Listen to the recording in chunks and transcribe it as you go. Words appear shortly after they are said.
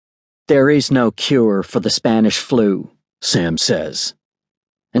There is no cure for the Spanish flu, Sam says.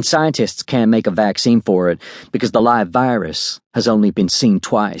 And scientists can't make a vaccine for it because the live virus has only been seen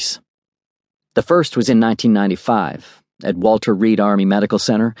twice. The first was in 1995 at Walter Reed Army Medical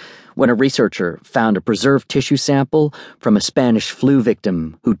Center when a researcher found a preserved tissue sample from a Spanish flu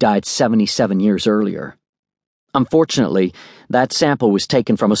victim who died 77 years earlier. Unfortunately, that sample was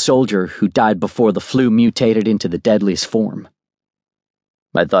taken from a soldier who died before the flu mutated into the deadliest form.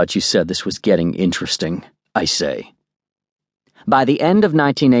 I thought you said this was getting interesting, I say. By the end of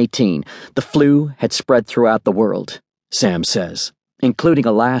 1918, the flu had spread throughout the world, Sam says, including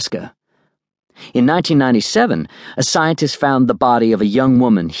Alaska. In 1997, a scientist found the body of a young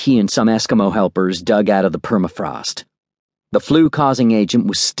woman he and some Eskimo helpers dug out of the permafrost. The flu-causing agent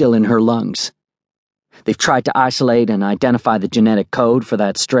was still in her lungs. They've tried to isolate and identify the genetic code for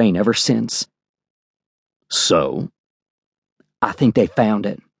that strain ever since. So? I think they found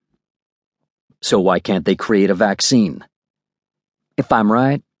it. So why can't they create a vaccine? If I'm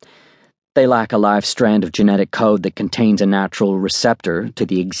right, they lack a live strand of genetic code that contains a natural receptor to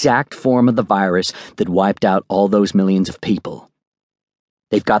the exact form of the virus that wiped out all those millions of people.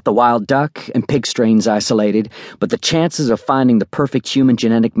 They've got the wild duck and pig strains isolated, but the chances of finding the perfect human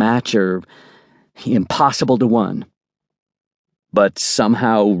genetic match are impossible to 1. But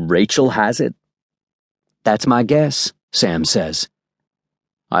somehow Rachel has it? That's my guess, Sam says.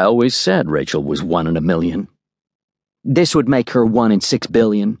 I always said Rachel was 1 in a million. This would make her 1 in 6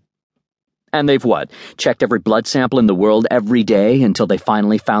 billion. And they've what? Checked every blood sample in the world every day until they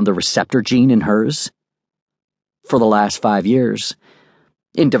finally found the receptor gene in hers? For the last 5 years.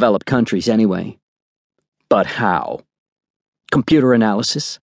 In developed countries, anyway. But how? Computer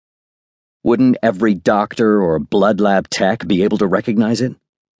analysis? Wouldn't every doctor or blood lab tech be able to recognize it?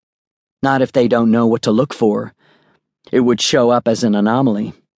 Not if they don't know what to look for. It would show up as an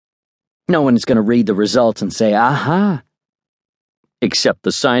anomaly. No one is going to read the results and say, aha. Except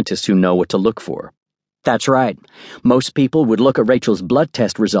the scientists who know what to look for. That's right. Most people would look at Rachel's blood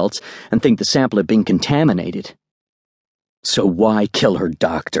test results and think the sample had been contaminated. So why kill her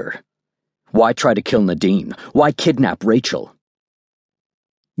doctor? Why try to kill Nadine? Why kidnap Rachel?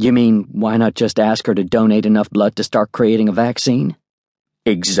 You mean, why not just ask her to donate enough blood to start creating a vaccine?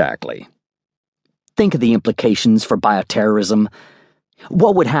 Exactly. Think of the implications for bioterrorism.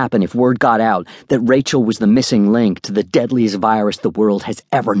 What would happen if word got out that Rachel was the missing link to the deadliest virus the world has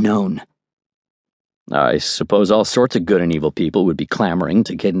ever known? I suppose all sorts of good and evil people would be clamoring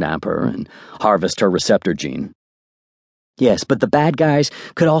to kidnap her and harvest her receptor gene. Yes, but the bad guys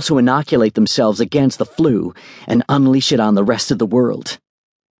could also inoculate themselves against the flu and unleash it on the rest of the world.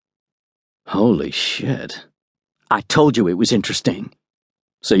 Holy shit. I told you it was interesting.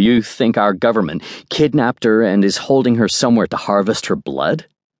 So you think our government kidnapped her and is holding her somewhere to harvest her blood?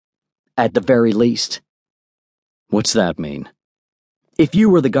 At the very least. What's that mean? If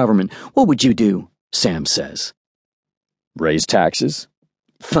you were the government, what would you do? Sam says. Raise taxes?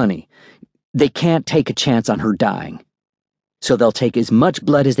 Funny. They can't take a chance on her dying. So they'll take as much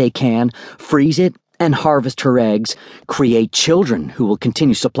blood as they can, freeze it, and harvest her eggs, create children who will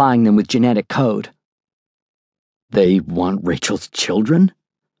continue supplying them with genetic code. They want Rachel's children?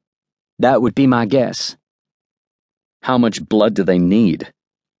 That would be my guess. How much blood do they need?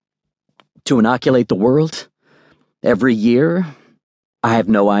 To inoculate the world? Every year? I have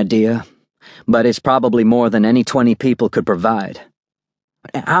no idea, but it's probably more than any 20 people could provide.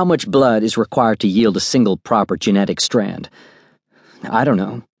 How much blood is required to yield a single proper genetic strand? I don't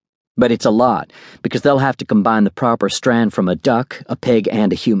know, but it's a lot, because they'll have to combine the proper strand from a duck, a pig,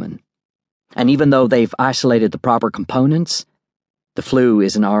 and a human. And even though they've isolated the proper components, the flu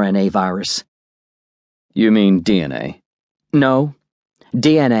is an RNA virus. You mean DNA? No.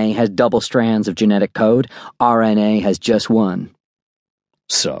 DNA has double strands of genetic code. RNA has just one.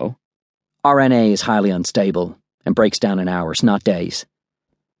 So? RNA is highly unstable and breaks down in hours, not days.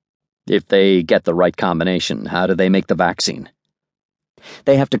 If they get the right combination, how do they make the vaccine?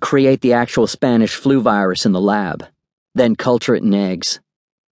 They have to create the actual Spanish flu virus in the lab, then culture it in eggs.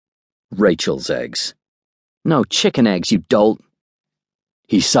 Rachel's eggs. No, chicken eggs, you dolt.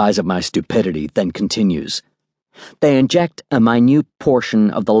 He sighs at my stupidity, then continues. They inject a minute portion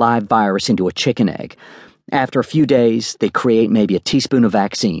of the live virus into a chicken egg. After a few days, they create maybe a teaspoon of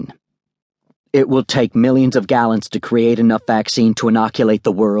vaccine. It will take millions of gallons to create enough vaccine to inoculate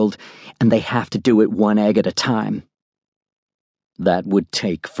the world, and they have to do it 1 egg at a time. That would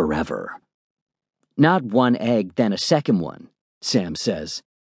take forever. Not 1 egg, then a second one, Sam says.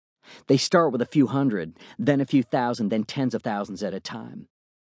 They start with a few hundred, then a few thousand, then tens of thousands at a time.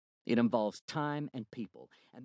 It involves time and people.